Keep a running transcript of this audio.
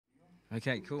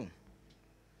Okay, cool.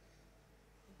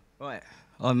 Right,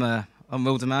 I'm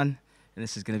Wilderman, and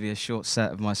this is going to be a short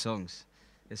set of my songs.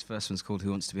 This first one's called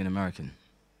Who Wants to Be an American?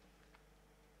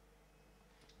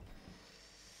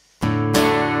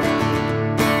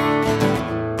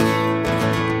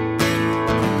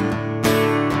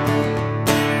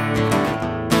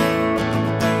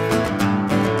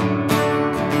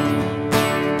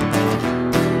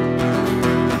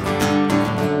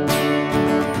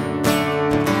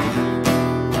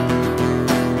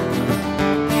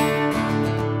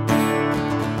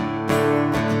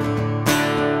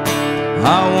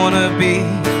 I wanna be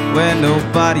where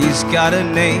nobody's got a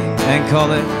name, and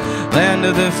call it land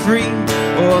of the free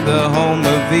or the home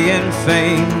of the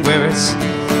infame, where it's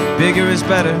bigger is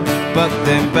better, but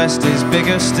then best is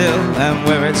bigger still, and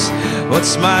where it's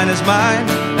what's mine is mine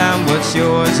and what's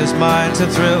yours is mine to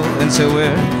thrill, until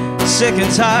we're sick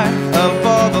and tired of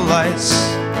all the lights,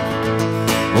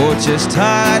 or just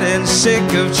tired and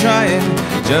sick of trying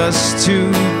just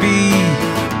to be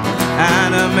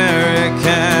an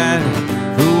American.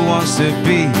 Who wants to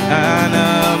be an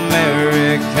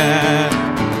American?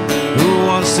 Who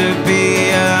wants to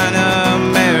be an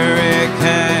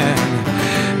American?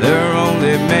 They're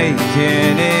only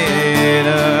making it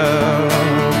up,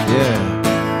 yeah.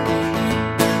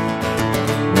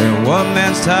 When one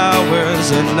man's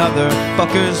tower's another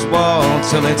fucker's wall,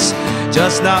 till it's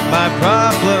just not my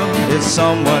problem, it's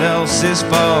someone else's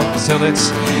fault, till it's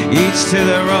each to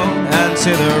their own, and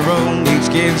to their own each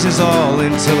gives his all,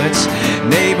 until it's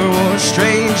neighbor or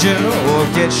stranger, or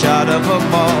get shot of a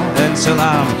mall, until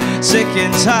I'm sick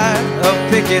and tired of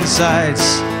picking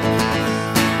sides,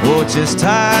 or just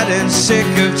tired and sick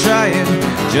of trying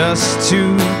just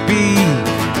to be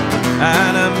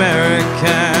an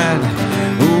American.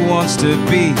 Who wants to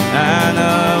be an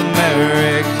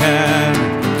American?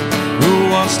 Who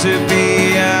wants to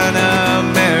be an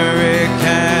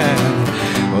American?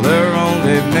 Well, they're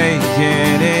only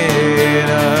making it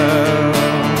up,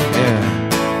 yeah.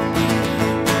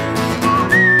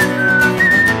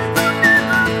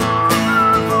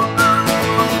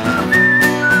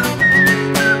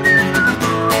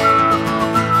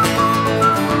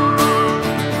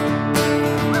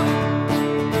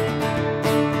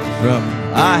 From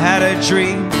I had a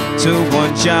dream to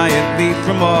one giant leap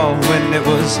from all, when it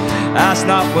was asked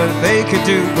not what they could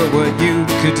do, but what you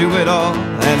could do it all.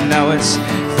 And now it's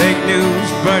fake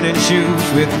news, burning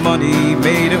shoes with money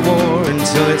made at war,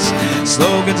 until it's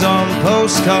slogans on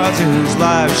postcards whose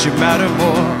lives should matter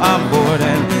more. I'm bored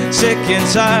and sick and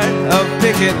tired of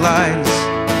picket lines,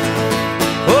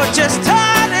 or just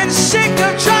tired and sick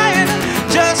of trying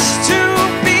just to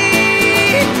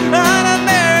be an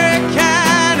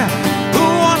American. Who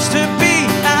wants to be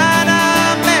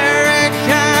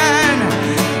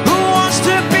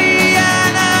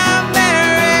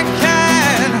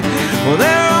well,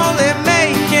 they're only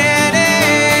making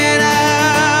it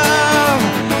up.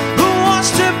 Who wants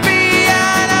to be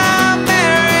an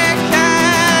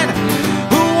American?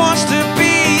 Who wants to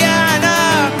be an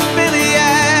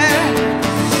affiliate?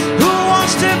 Who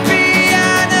wants to be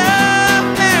an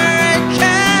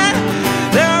American?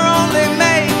 They're only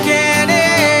making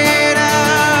it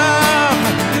up.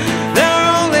 They're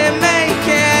only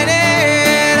making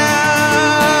it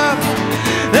up.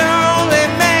 They're only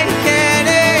making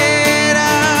it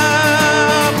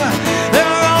up.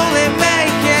 They're only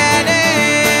making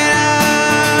it up.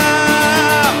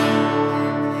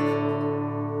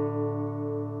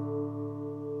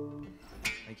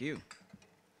 Thank you.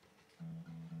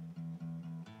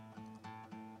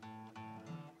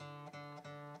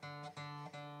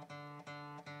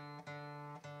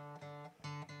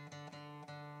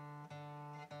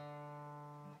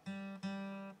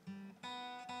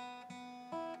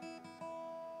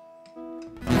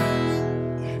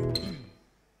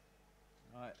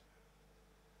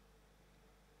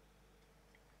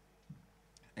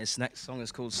 This next song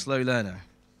is called Slow Learner.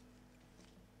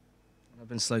 I've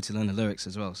been slow to learn the lyrics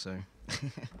as well, so.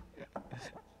 Get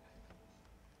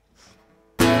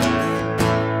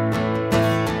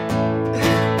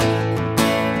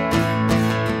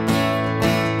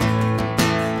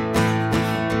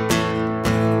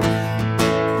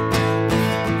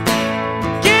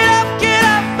up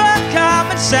for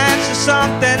common sense, or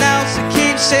something else that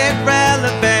keeps it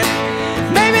relevant.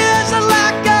 Maybe there's a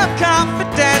lack of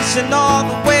confidence in all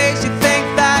the ways you think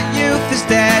that youth is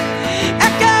dead.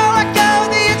 Echo, echo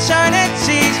the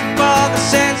eternities from all the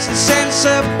sense and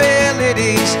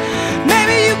sensibilities.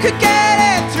 Maybe you could get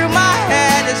it through my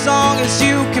head, as long as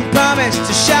you can promise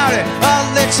to shout it a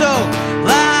little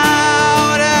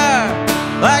louder.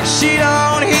 Like she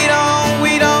don't, he don't,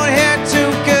 we don't hear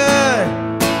too good.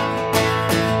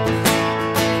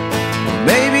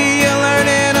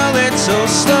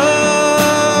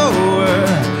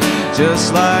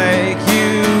 just like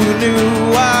you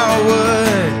knew I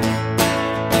would.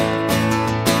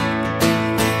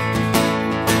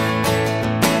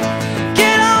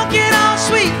 Get on,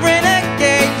 sweet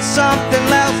renegade. Something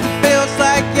else that feels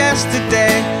like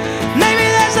yesterday. Maybe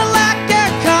there's a lack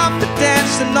of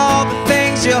confidence in all the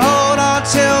things you hold on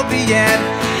till the end.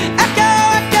 Echo,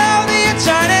 echo the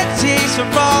eternities of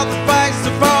all the rights,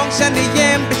 the wrongs, and the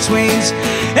in-betweens.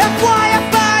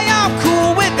 FYFI, I'm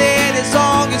cool with it as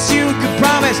long as you can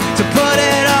promise to put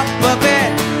it up a bit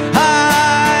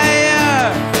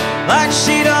higher. Like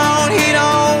she don't, he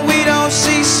don't, we don't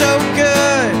see so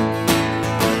good.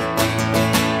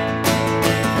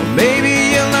 Or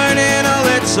maybe you're learning a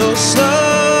little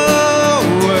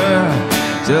slower,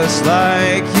 just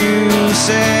like you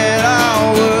said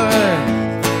I would.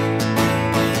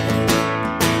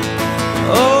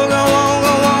 Oh, go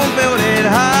on, build it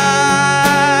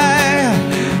high,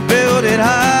 build it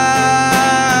high,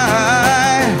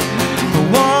 for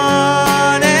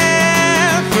one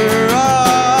and for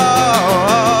all.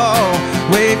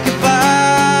 Wave goodbye,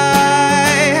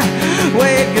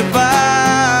 wave goodbye,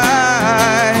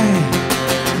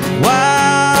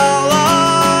 while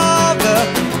all the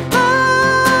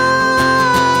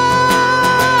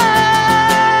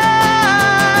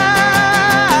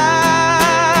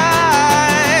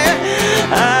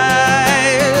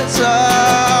eyes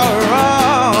are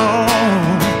wrong.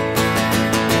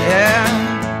 Yeah.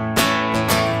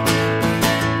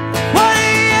 What do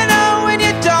you know when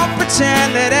you don't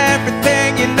pretend that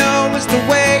everything you know is the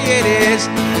way it is?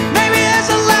 Maybe there's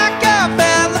a lack of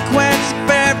eloquence. If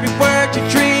every word you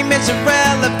dream is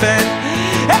irrelevant.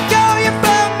 Echo your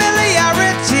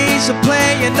familiarities of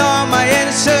playing on my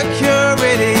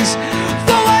insecurities.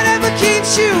 For whatever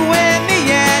keeps you in the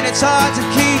end, it's hard to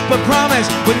keep a promise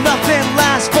when nothing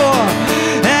lasts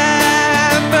forever.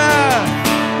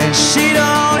 And she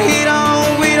don't, he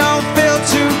don't, we don't feel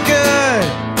too good.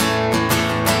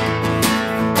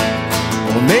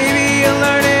 Or maybe you're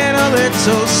learning a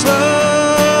little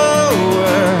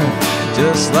slower,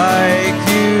 just like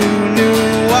you knew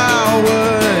I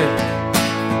would.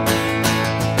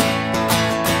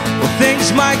 Well,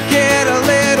 things might get a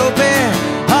little bit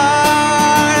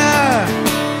harder,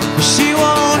 but she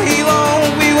won't, he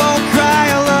won't, we won't cry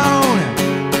alone.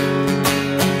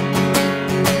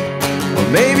 Or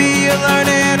maybe you're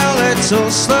learning a little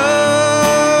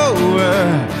slower,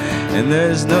 and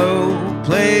there's no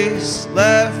place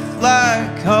left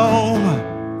like home.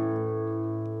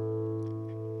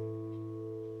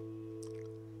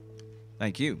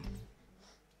 Thank you.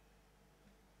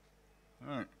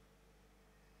 All right.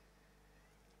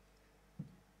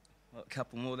 Well, a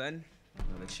couple more then.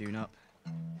 Another tune up.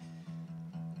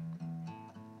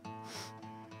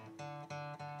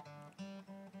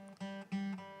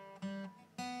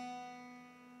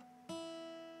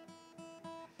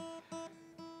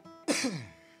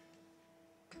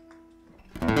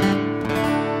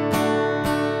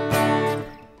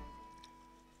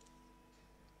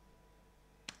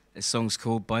 This song's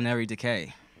called Binary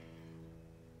Decay.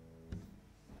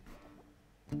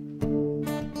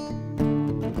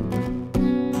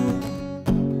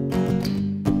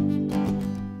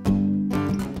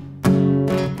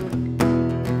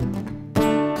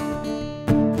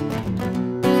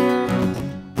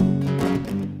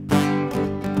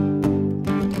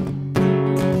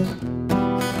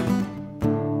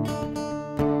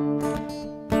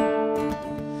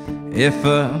 If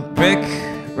a brick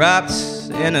wrapped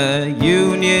in a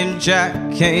Union Jack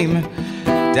came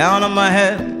down on my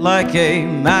head like a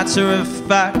matter of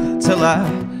fact, till I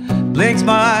blinked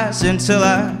my eyes, until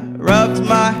I rubbed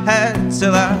my head,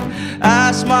 till I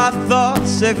asked my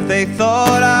thoughts if they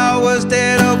thought I was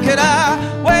dead. Oh, could I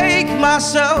wake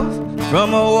myself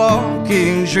from a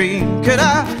walking dream? Could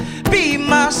I be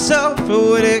myself, or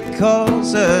would it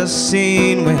cause a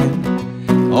scene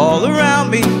when all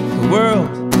around me the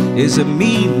world is a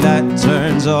meme that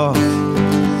turns off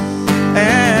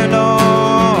and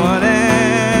on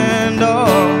and off?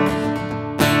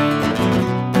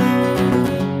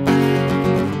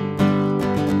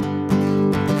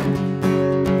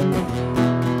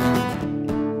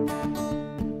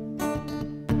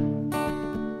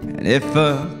 And if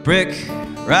a brick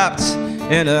wrapped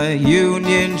in a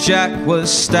Union Jack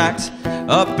was stacked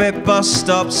up at bus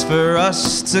stops for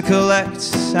us to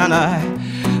collect, and I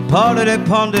pondered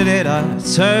it, I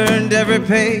turned every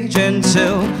page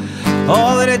until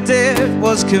all that it did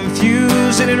was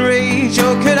confuse and enrage.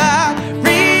 Oh, could I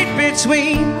read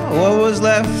between what was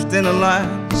left in the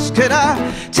lines? Could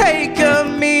I take a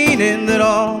meaning that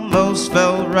almost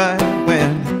felt right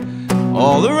when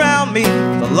all around me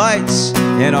the lights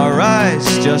in our eyes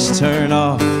just turn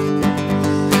off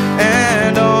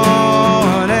and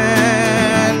on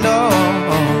and on.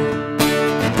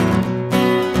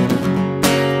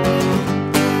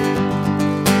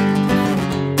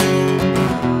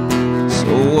 So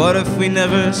what if we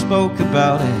never spoke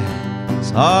about it?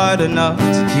 It's hard enough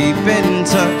to keep in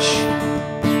touch.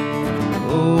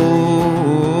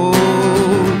 Oh,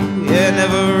 yeah,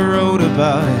 never wrote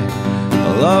about it.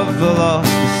 I love the loss,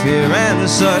 the fear and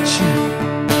such.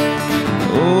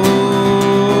 Oh,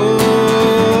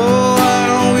 why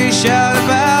don't we shout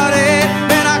about it?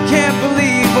 Man, I can't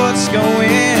believe what's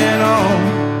going on.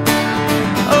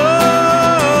 Oh,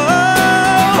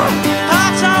 how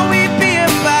can we be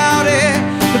about it?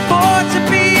 The born to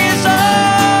be is all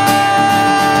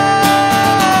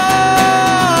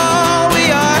we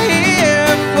are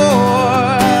here for.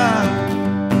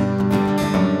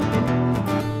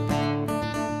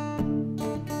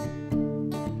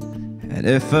 And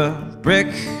if a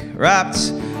brick wrapped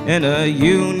in a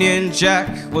Union Jack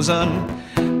was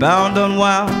unbound,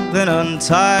 unwound, then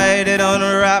untied and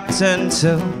unwrapped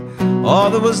until all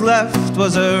that was left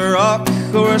was a rock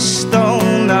or a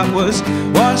stone that was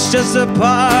once just a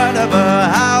part of a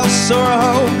house or a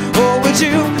home. Or would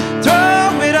you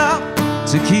throw it up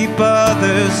to keep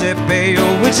others at bay?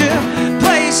 Or would you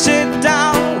place it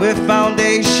down with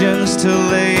foundations to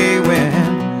lay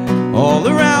when all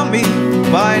around me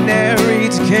binary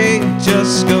decay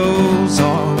just goes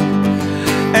on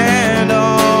and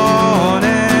on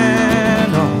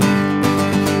and on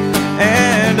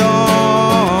and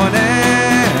on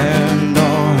and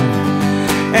on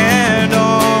and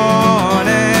on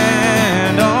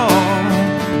and on.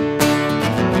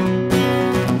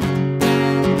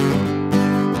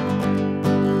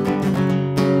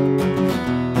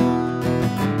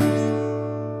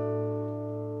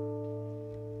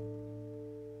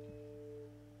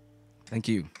 Thank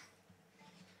you.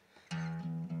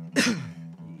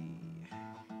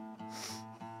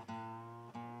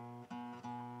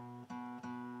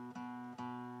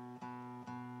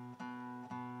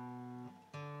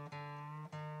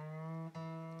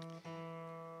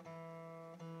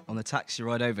 On the taxi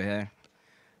ride over here,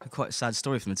 quite a sad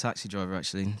story from the taxi driver,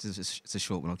 actually. It's a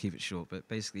short one, I'll keep it short. But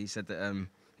basically, he said that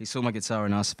he saw my guitar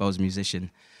and asked if I was a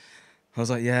musician. I was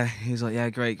like, yeah. He was like, yeah,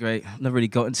 great. I've never really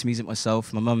got into music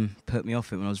myself. My mum put me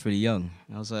off it when I was really young.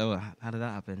 And I was like, oh, how did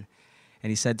that happen? And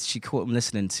he said she caught him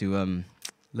listening to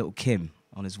Little Kim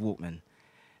on his Walkman.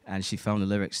 And she found the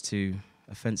lyrics too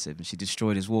offensive. And she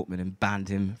destroyed his Walkman and banned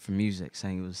him from music,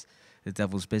 saying it was the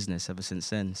devil's business ever since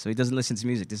then. So he doesn't listen to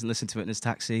music, doesn't listen to it in his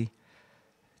taxi,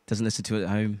 doesn't listen to it at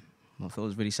home. I thought it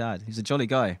was really sad. He's a jolly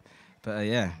guy. But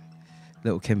yeah,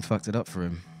 Little Kim fucked it up for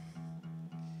him.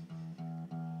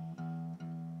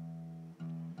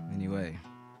 Anyway.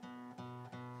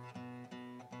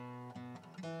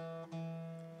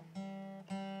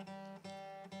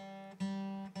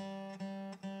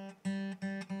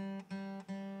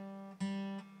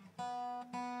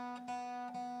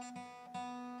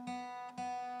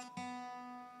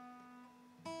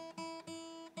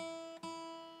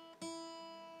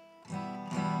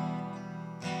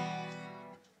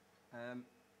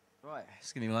 Right,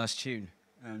 it's gonna be my last tune.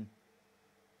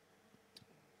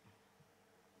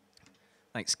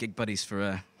 Thanks, Gig Buddies,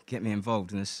 for getting me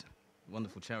involved in this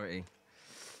wonderful charity.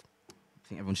 I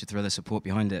think everyone should throw their support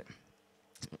behind it.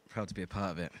 Proud to be a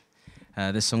part of it.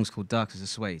 This song's called Dark as a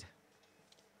Suede.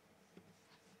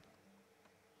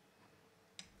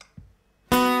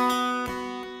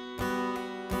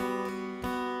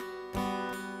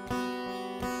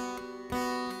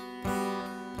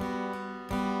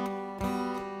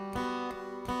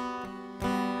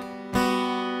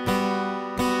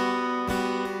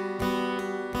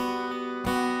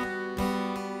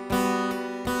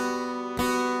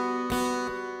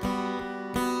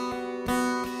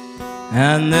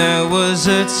 And there was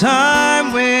a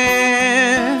time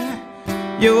when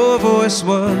your voice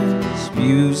was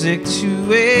music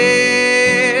to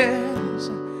ears,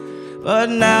 but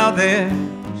now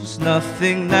there's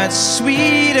nothing that's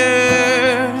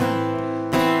sweeter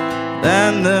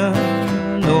than the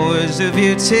noise of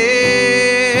your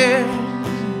tears.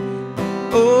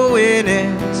 Oh, when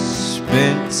it's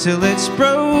spent till it's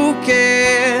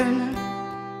broken,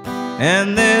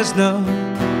 and there's no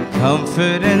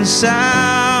comfort and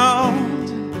sound.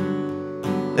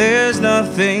 There's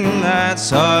nothing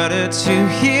that's harder to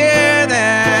hear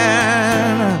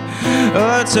than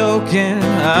a token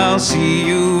I'll see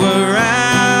you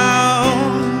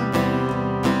around.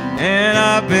 And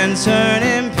I've been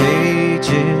turning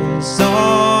pages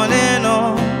on and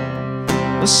on,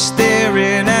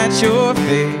 staring at your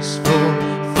face for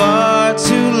far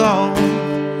too long,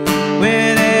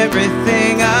 when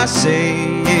everything I say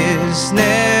is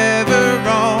never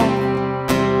wrong,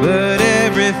 but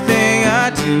everything I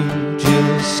do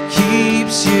just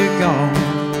keeps you gone.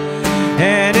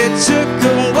 And it took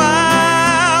a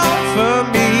while for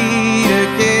me to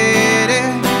get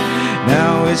it.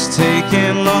 Now it's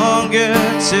taking longer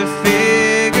to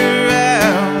figure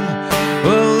out.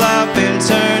 Well, I've been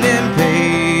turning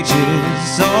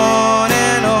pages on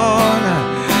and on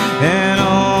and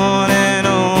on and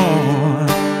on.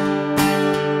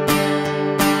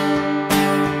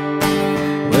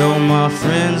 Well, my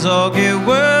friends all get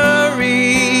worried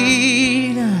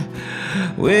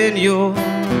when you're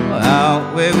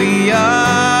out where we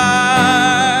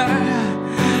are.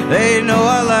 They know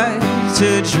I like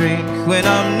to drink when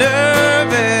I'm nervous.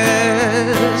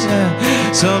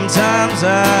 Sometimes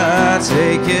I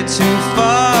take it too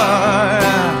far.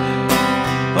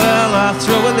 Well, I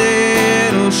throw a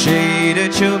little shade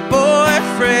at your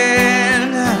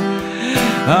boyfriend.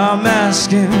 I'm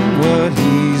asking what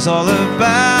he's all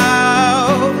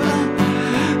about.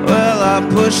 Well, I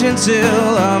push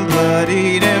until I'm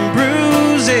bloodied and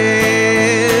bruises,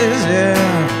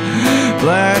 yeah.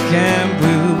 Black and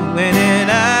blue, in and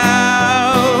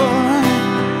out.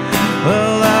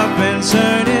 Well, I've been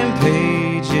turning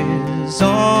pages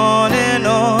on and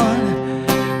on.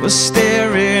 Was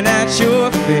staring at your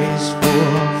face for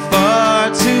far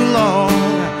too long.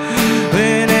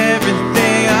 When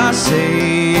everything I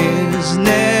say is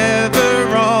never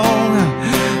wrong,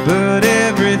 but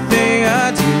everything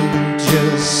I do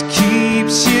just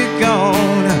keeps you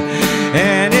gone.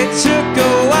 And it took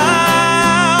a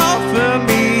while for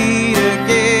me to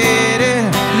get it.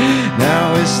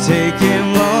 Now it's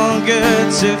taking longer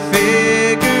to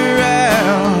figure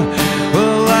out.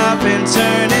 Well, I've been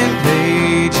turning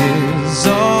pages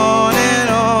on and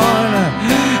on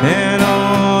and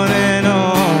on and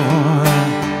on.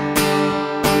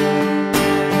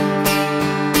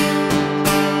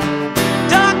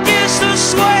 Dark is the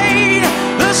suede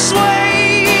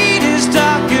is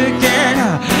dark again.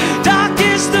 Dark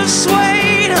is the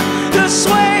suede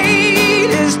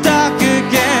is dark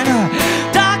again.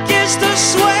 Dark is the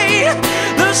suede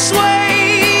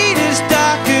is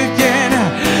dark again.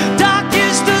 Dark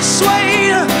is the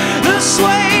suede,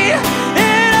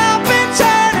 and I've been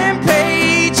turning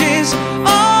pages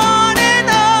on and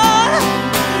on.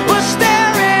 Was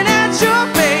staring at your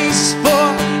face for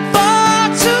far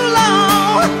too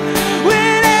long.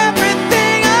 When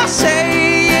everything I say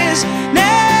is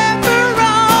never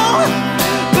wrong,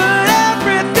 but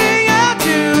everything I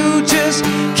do just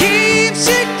keeps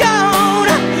it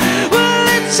going. Well,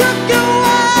 it took a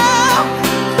while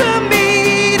for me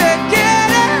to get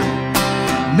it.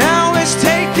 Now it's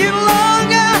taking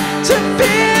longer to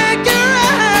figure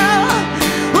out.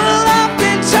 Well, I've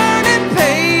been turning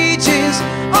pages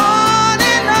on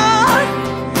and on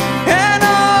and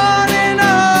on and on.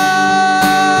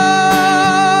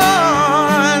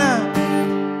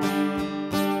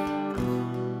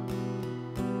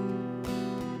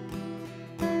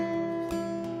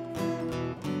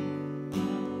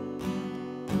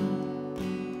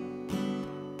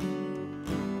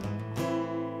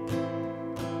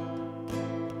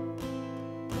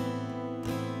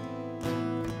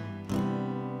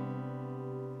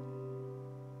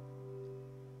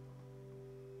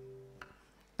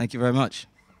 Thank you very much.